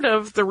actually part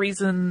of the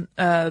reason,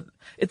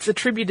 it's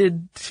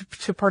attributed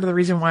to part of the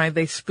reason why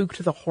they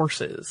spooked the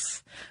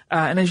horses.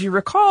 And as you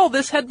recall,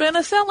 this had been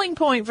a selling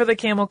point for the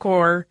Camel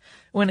Corps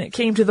when it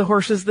came to the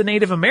horses the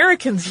Native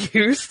Americans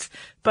used.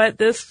 But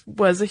this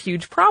was a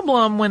huge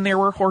problem when there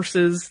were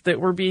horses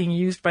that were being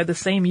used by the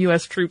same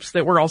U.S. troops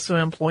that were also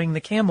employing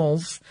the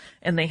camels,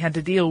 and they had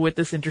to deal with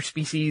this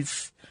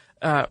interspecies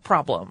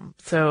problem.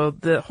 So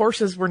the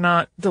horses were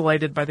not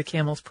delighted by the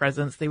camel's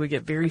presence. They would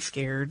get very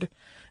scared.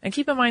 And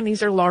keep in mind,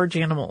 these are large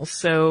animals.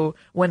 So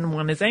when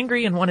one is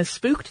angry and one is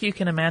spooked, you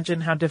can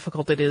imagine how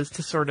difficult it is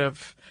to sort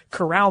of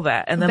corral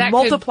that and then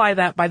multiply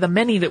that by the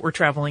many that were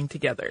traveling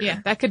together.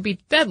 Yeah, that could be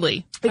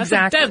deadly. That's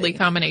exactly. a deadly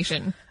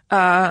combination.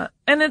 And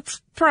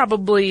it's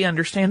probably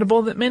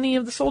understandable that many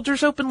of the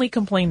soldiers openly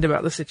complained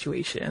about the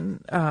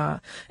situation.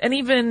 And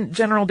even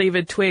General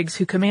David Twiggs,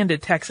 who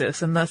commanded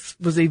Texas and thus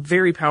was a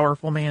very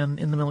powerful man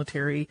in the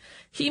military,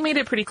 he made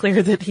it pretty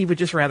clear that he would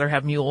just rather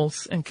have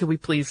mules, and could we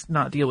please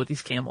not deal with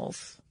these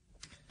camels?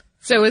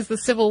 So as the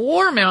Civil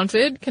War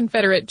mounted,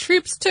 Confederate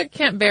troops took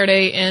Camp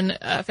Verde in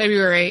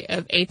February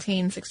of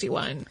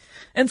 1861.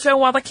 And so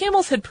while the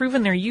camels had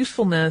proven their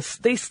usefulness,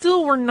 they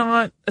still were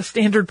not a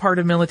standard part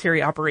of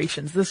military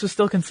operations. This was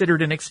still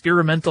considered an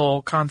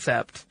experimental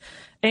concept.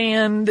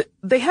 And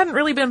they hadn't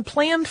really been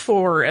planned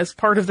for as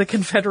part of the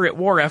Confederate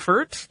war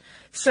effort.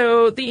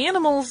 So the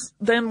animals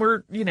then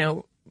were,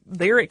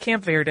 there at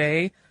Camp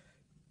Verde,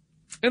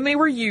 and they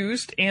were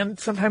used and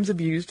sometimes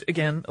abused,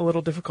 again, a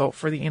little difficult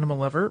for the animal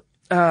lover,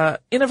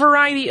 in a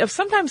variety of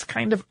sometimes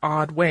kind of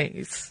odd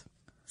ways.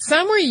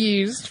 Some were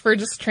used for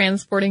just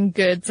transporting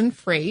goods and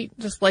freight,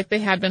 just like they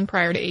had been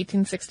prior to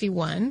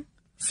 1861.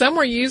 Some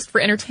were used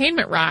for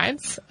entertainment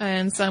rides,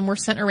 and some were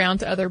sent around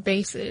to other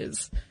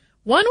bases.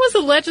 One was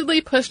allegedly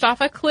pushed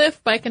off a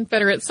cliff by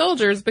Confederate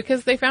soldiers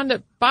because they found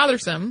it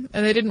bothersome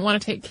and they didn't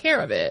want to take care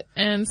of it.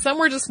 And some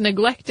were just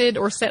neglected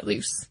or set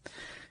loose.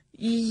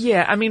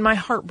 Yeah, I mean, my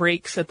heart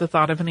breaks at the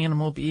thought of an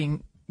animal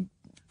being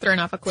thrown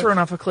off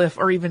a cliff,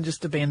 or even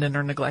just abandoned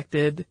or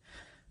neglected.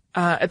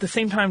 At the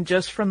same time,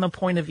 just from the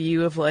point of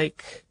view of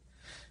like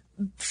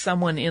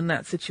someone in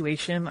that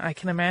situation, I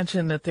can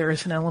imagine that there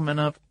is an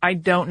element of, I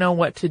don't know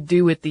what to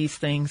do with these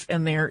things,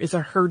 and there is a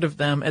herd of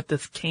them at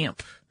this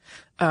camp,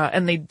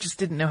 and they just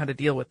didn't know how to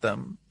deal with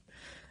them.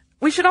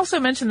 We should also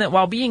mention that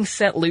while being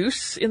set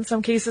loose in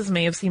some cases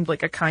may have seemed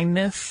like a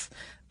kindness,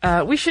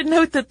 we should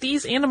note that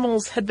these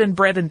animals had been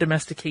bred in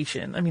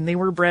domestication. I mean, they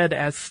were bred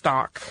as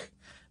stock.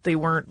 They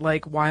weren't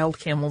like wild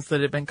camels that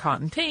had been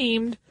caught and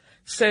tamed.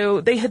 So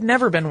they had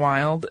never been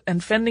wild,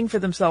 and fending for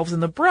themselves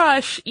in the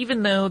brush,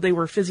 even though they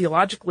were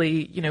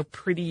physiologically,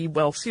 pretty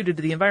well suited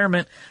to the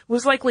environment,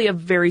 was likely a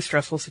very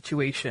stressful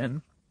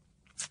situation.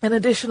 And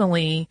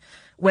additionally,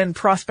 when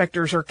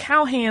prospectors or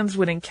cowhands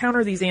would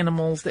encounter these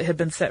animals that had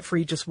been set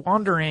free just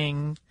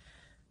wandering,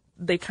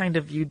 they kind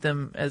of viewed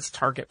them as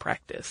target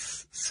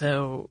practice.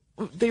 So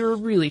they were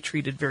really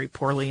treated very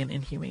poorly and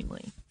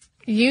inhumanely.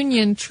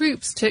 Union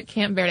troops took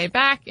Camp Verde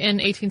back in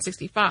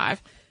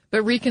 1865,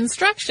 but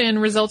Reconstruction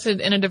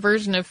resulted in a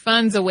diversion of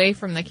funds away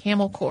from the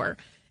Camel Corps.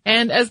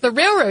 And as the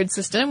railroad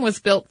system was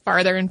built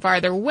farther and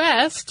farther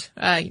west,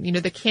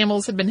 the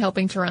camels had been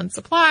helping to run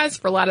supplies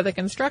for a lot of the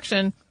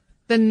construction.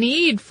 The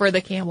need for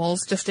the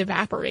camels just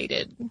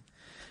evaporated.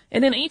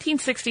 And in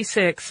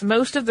 1866,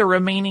 most of the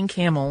remaining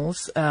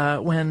camels,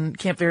 when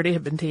Camp Verde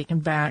had been taken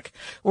back,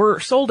 were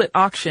sold at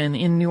auction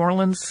in New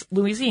Orleans,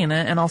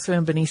 Louisiana, and also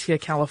in Benicia,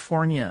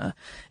 California.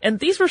 And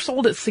these were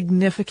sold at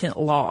significant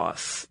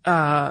loss.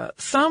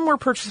 Some were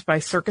purchased by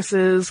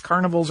circuses,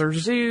 carnivals, or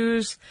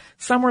zoos.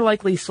 Some were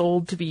likely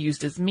sold to be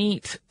used as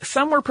meat.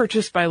 Some were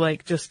purchased by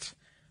just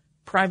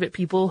private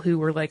people who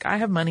were like, I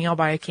have money, I'll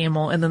buy a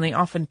camel, and then they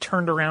often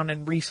turned around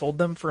and resold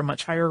them for a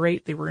much higher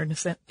rate. They were in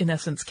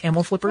essence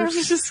camel flippers. I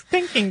was just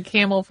thinking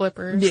camel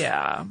flippers.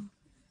 Yeah.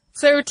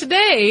 So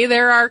today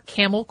there are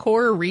Camel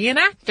Corps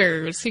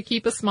reenactors who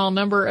keep a small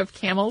number of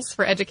camels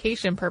for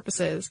education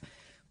purposes.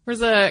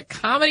 There's a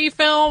comedy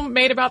film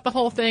made about the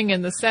whole thing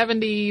in the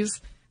 70s.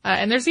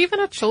 And there's even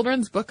a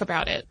children's book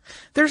about it.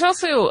 There's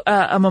also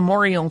a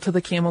memorial to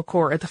the Camel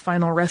Corps at the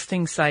final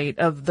resting site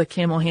of the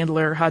camel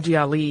handler Haji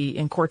Ali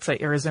in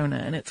Quartzsite, Arizona.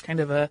 And it's kind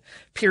of a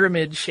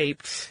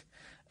pyramid-shaped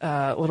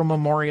little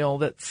memorial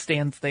that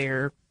stands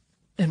there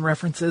and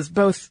references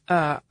both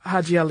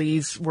Haji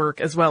Ali's work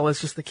as well as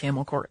just the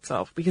Camel Corps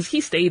itself, because he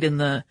stayed in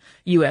the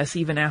U.S.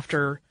 even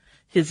after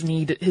his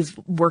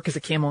work as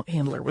a camel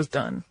handler was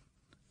done.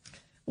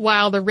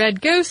 While the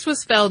Red Ghost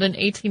was felled in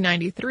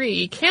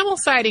 1893, camel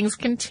sightings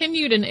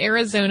continued in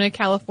Arizona,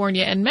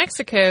 California, and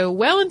Mexico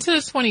well into the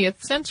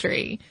 20th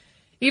century.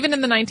 Even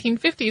in the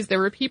 1950s, there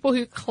were people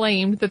who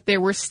claimed that there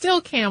were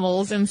still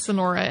camels in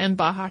Sonora and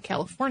Baja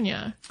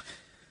California.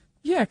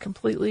 Yeah,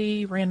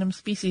 completely random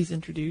species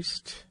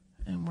introduced,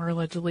 and were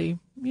allegedly,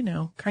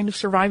 kind of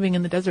surviving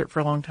in the desert for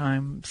a long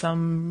time.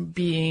 Some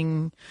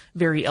being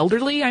very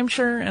elderly, I'm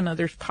sure, and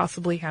others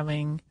possibly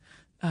having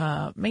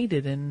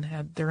mated and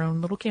had their own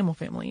little camel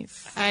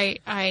families.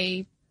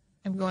 I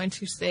am going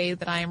to say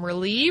that I am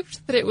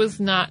relieved that it was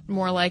not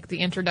more like the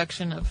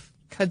introduction of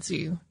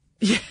kudzu.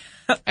 Yeah.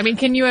 I mean,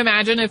 can you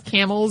imagine if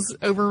camels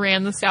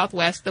overran the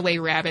Southwest the way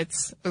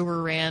rabbits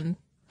overran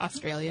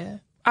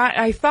Australia?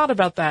 I thought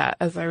about that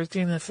as I was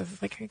doing this. I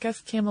was like, I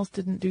guess camels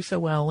didn't do so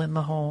well in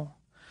the whole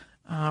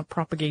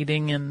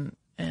propagating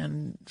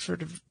and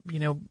sort of,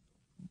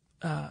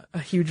 a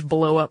huge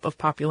blow up of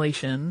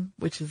population,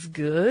 which is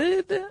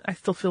good. I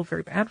still feel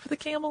very bad for the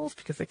camels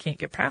because I can't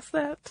get past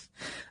that.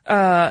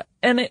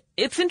 And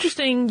it's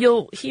interesting.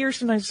 You'll hear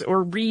sometimes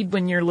or read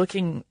when you're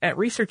looking at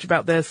research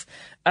about this.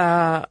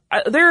 There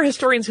are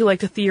historians who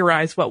like to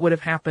theorize what would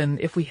have happened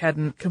if we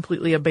hadn't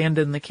completely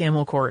abandoned the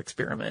Camel Corps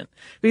experiment,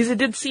 because it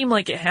did seem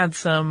like it had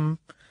some,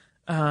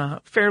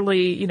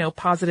 fairly,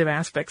 positive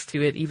aspects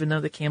to it, even though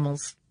the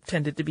camels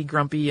tended to be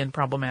grumpy and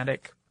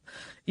problematic.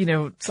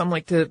 Some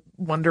like to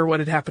wonder what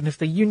had happened if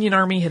the Union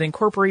Army had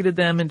incorporated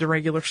them into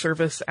regular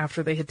service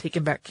after they had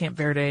taken back Camp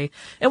Verde.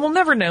 And we'll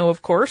never know,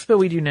 of course, but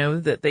we do know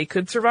that they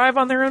could survive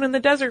on their own in the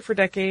desert for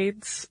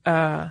decades.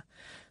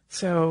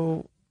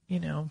 So,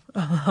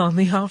 on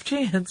the off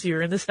chance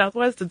you're in the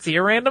Southwest and see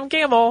a random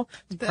camel,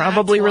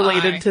 probably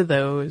related to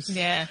those.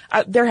 Yeah.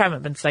 There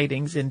haven't been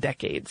sightings in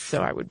decades,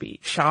 so I would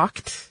be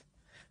shocked,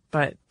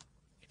 but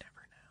you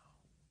never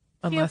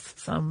know. Unless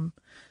some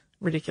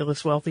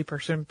ridiculous wealthy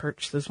person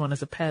purchases one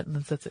as a pet and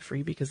then sets it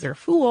free because they're a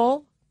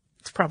fool,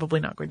 it's probably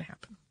not going to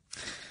happen.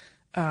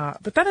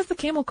 But that is the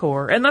Camel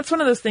Corps. And that's one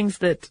of those things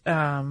that,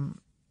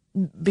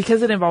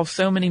 because it involves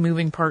so many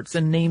moving parts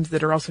and names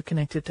that are also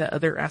connected to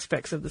other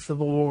aspects of the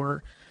Civil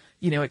War,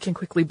 it can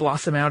quickly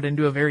blossom out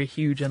into a very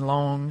huge and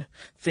long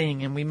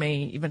thing. And we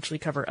may eventually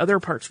cover other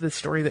parts of this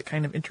story that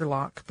kind of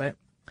interlock, but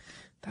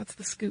that's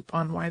the scoop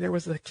on why there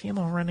was a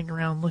camel running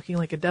around looking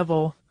like a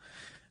devil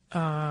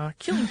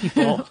killing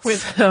people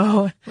with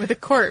a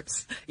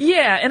corpse.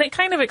 Yeah, and it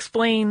kind of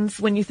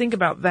explains, when you think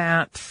about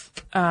that,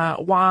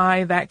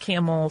 why that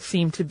camel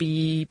seemed to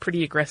be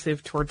pretty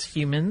aggressive towards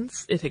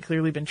humans. It had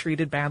clearly been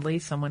treated badly.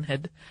 Someone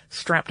had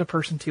strapped a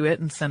person to it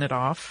and sent it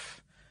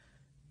off.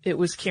 It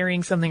was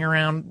carrying something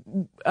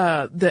around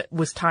that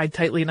was tied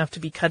tightly enough to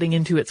be cutting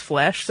into its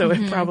flesh, so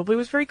it probably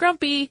was very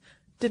grumpy.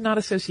 Did not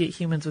associate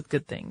humans with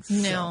good things.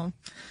 No.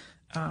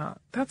 So.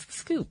 That's the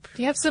scoop.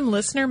 Do you have some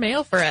listener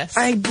mail for us?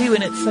 I do,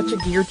 and it's such a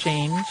gear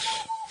change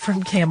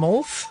from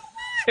camels.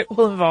 It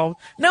will involve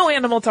no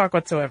animal talk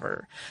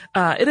whatsoever.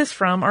 It is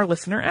from our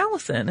listener,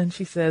 Allison, and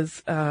she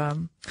says, I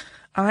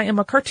am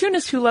a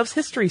cartoonist who loves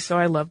history, so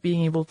I love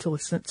being able to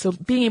listen. So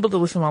being able to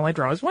listen while I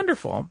draw is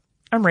wonderful.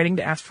 I'm writing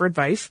to ask for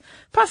advice,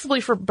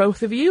 possibly for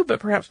both of you, but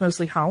perhaps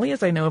mostly Holly,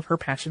 as I know of her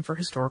passion for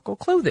historical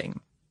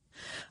clothing.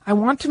 I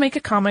want to make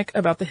a comic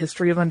about the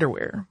history of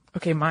underwear.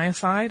 Okay, my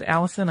aside,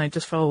 Allison, I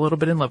just fell a little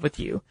bit in love with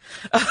you.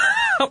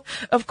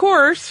 Of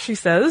course, she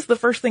says, the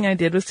first thing I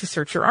did was to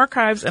search your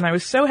archives, and I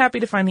was so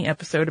happy to find the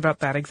episode about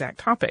that exact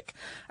topic.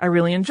 I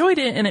really enjoyed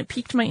it, and it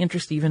piqued my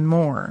interest even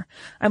more.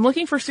 I'm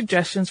looking for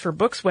suggestions for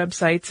books,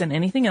 websites, and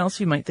anything else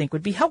you might think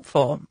would be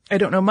helpful. I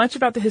don't know much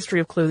about the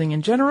history of clothing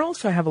in general,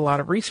 so I have a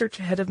lot of research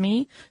ahead of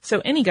me,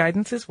 so any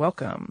guidance is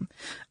welcome.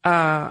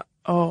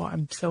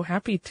 I'm so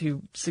happy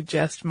to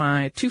suggest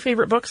my two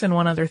favorite books and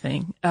one other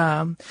thing.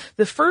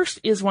 The first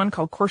is one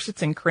called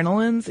Corsets and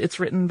Crinolines.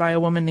 It's written by a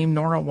woman named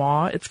Nora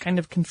Waugh. It's kind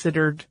of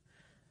considered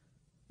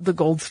the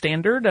gold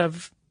standard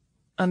of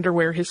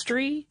underwear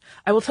history.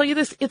 I will tell you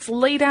this, it's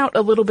laid out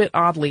a little bit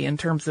oddly in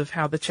terms of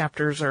how the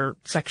chapters are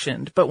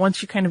sectioned, but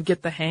once you kind of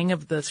get the hang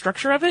of the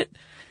structure of it,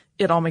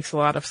 it all makes a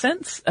lot of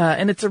sense.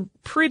 And it's a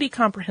pretty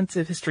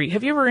comprehensive history.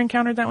 Have you ever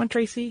encountered that one,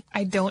 Tracy?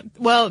 I don't.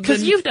 Well,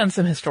 because you've done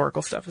some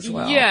historical stuff as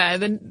well. Yeah,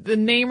 the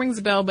name rings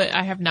a bell, but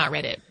I have not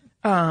read it.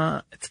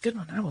 It's a good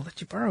one. I will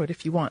let you borrow it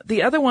if you want.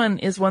 The other one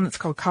is one that's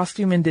called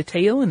Costume in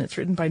Detail, and it's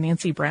written by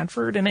Nancy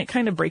Bradford, and it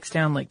kind of breaks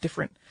down like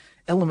different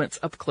elements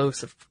up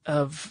close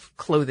of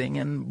clothing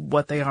and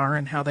what they are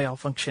and how they all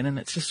function. And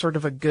it's just sort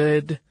of a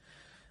good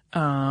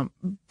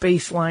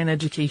baseline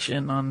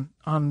education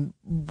on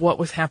what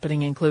was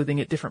happening in clothing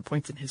at different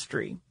points in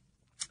history.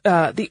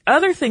 The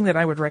other thing that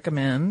I would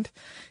recommend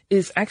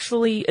is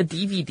actually a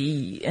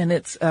DVD, and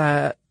it's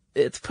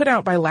It's put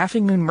out by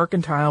Laughing Moon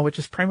Mercantile, which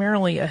is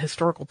primarily a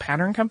historical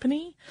pattern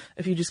company.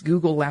 If you just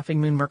Google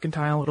Laughing Moon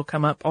Mercantile, it'll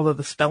come up, although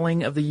the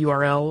spelling of the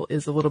URL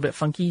is a little bit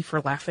funky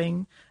for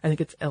laughing. I think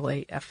it's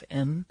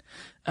LAFN.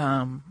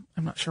 I'm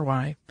not sure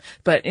why.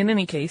 But in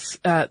any case,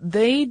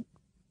 they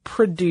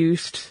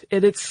produced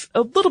it. It's a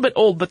little bit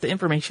old, but the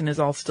information is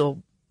all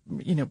still,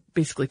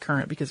 basically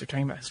current because they're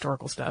talking about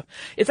historical stuff.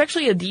 It's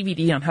actually a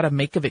DVD on how to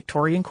make a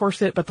Victorian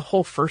corset, but the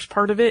whole first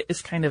part of it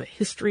is kind of a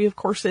history of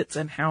corsets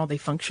and how they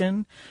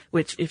function,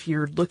 which if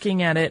you're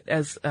looking at it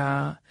as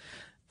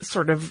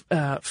sort of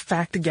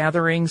fact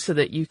gathering so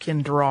that you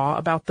can draw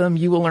about them,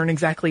 you will learn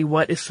exactly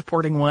what is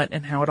supporting what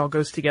and how it all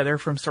goes together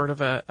from sort of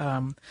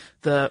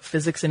the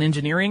physics and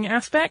engineering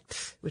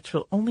aspect, which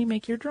will only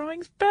make your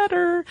drawings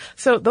better.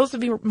 So those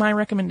would be my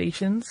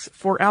recommendations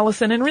for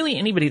Allison and really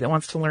anybody that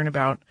wants to learn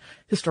about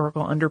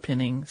historical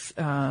underpinnings.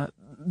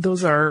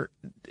 Those are,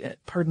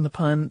 pardon the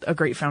pun, a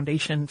great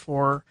foundation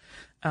for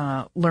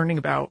learning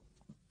about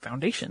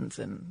foundations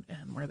and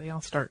where they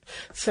all start.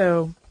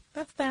 So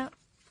that's that.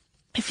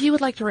 If you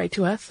would like to write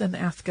to us and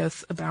ask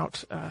us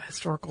about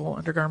historical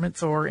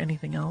undergarments or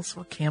anything else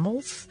or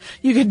camels,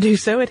 you can do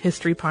so at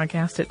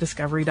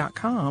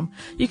historypodcast@discovery.com.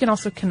 You can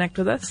also connect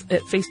with us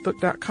at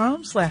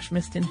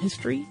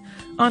facebook.com/missedinhistory,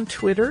 on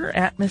Twitter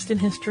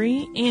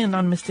 @missedinhistory, and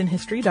on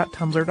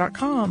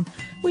missedinhistory.tumblr.com.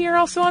 We are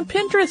also on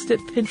Pinterest at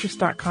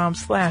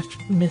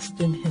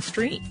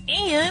pinterest.com/missedinhistory,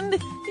 and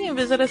you can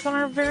visit us on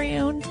our very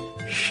own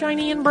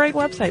shiny and bright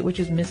website,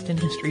 which is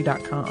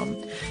missedinhistory.com.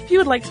 If you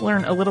would like to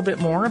learn a little bit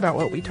more about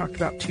what we talked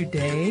about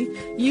today,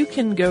 you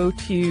can go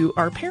to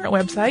our parent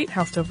website,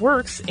 How Stuff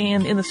Works,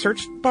 and in the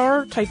search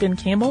bar, type in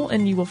camel,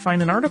 and you will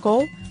find an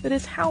article that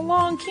is How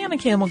Long Can a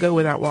Camel Go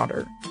Without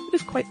Water? It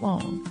is quite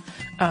long.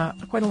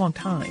 Quite a long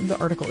time. The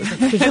article isn't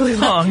particularly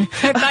long.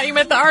 I thought you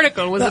meant the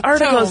article was the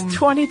article is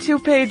 22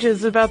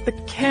 pages about the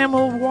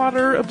camel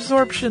water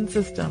absorption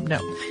system. No,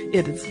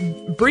 it is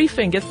brief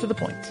and gets to the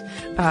point.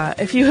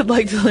 If you would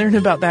like to learn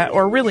about that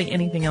or really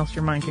anything else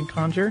your mind can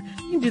conjure,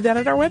 you can do that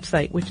at our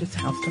website, which is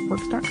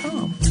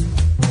howstuffworks.com.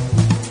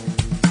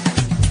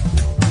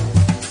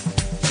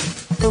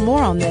 For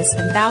more on this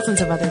and thousands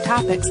of other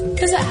topics,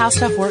 visit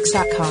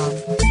howstuffworks.com.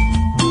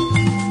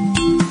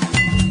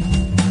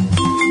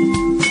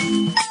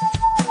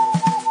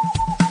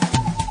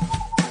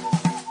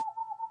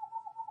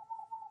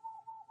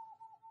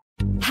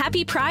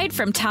 Happy Pride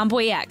from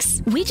Tomboy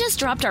X. We just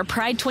dropped our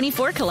Pride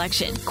 24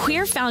 collection.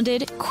 Queer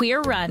founded,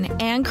 queer run,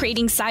 and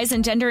creating size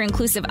and gender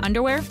inclusive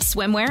underwear,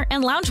 swimwear,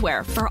 and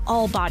loungewear for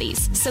all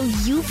bodies, so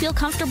you feel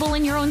comfortable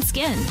in your own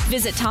skin.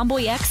 Visit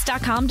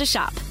tomboyx.com to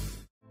shop.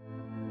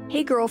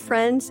 Hey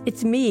girlfriends,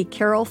 it's me,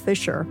 Carol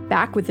Fisher,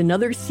 back with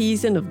another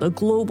season of the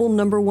global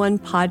 #1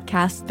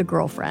 podcast, The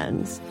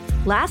Girlfriends.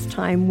 Last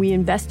time, we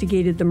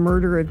investigated the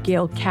murder of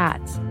Gail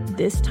Katz.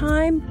 This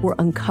time, we're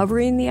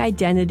uncovering the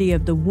identity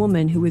of the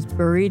woman who was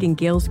buried in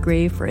Gail's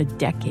grave for a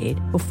decade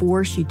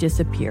before she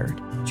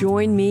disappeared.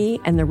 Join me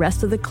and the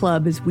rest of the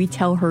club as we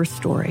tell her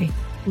story.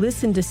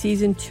 Listen to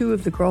Season 2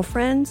 of The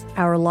Girlfriends,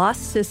 Our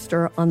Lost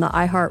Sister on the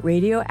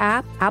iHeartRadio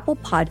app, Apple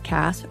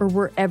Podcasts, or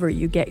wherever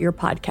you get your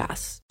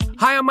podcasts.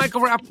 Hi, I'm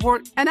Michael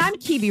Rappaport. And I'm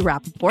Kibi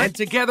Rappaport. And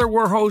together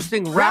we're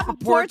hosting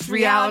Rappaport's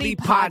Reality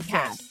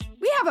Podcast.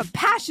 We have a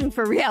passion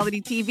for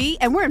reality TV,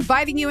 and we're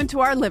inviting you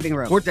into our living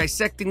room. We're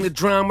dissecting the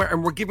drama,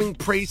 and we're giving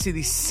praise to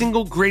the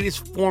single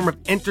greatest form of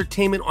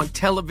entertainment on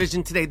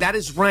television today. That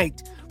is right.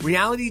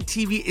 Reality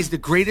TV is the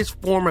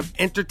greatest form of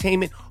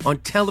entertainment on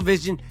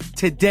television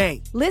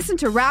today. Listen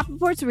to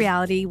Rappaport's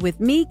Reality with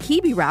me,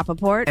 Kibi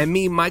Rappaport. And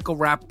me, Michael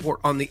Rappaport,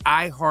 on the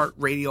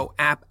iHeartRadio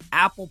app,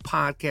 Apple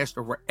Podcast,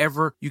 or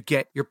wherever you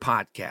get your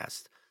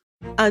podcast.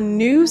 A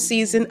new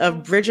season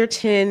of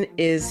Bridgerton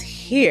is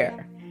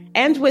here.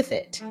 And with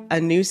it,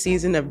 a new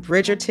season of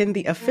Bridgerton,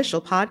 the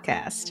official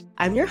podcast.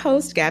 I'm your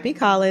host, Gabby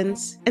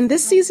Collins, and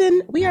this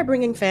season, we are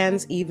bringing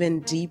fans even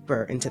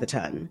deeper into the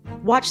ton.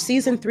 Watch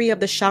season 3 of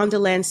the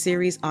Shondaland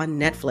series on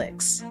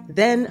Netflix.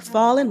 Then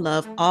fall in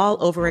love all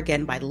over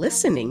again by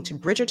listening to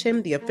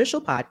Bridgerton, the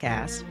official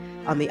podcast,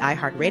 on the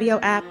iHeartRadio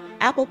app,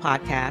 Apple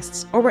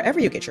Podcasts, or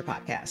wherever you get your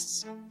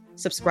podcasts.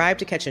 Subscribe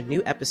to catch a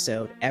new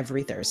episode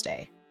every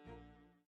Thursday.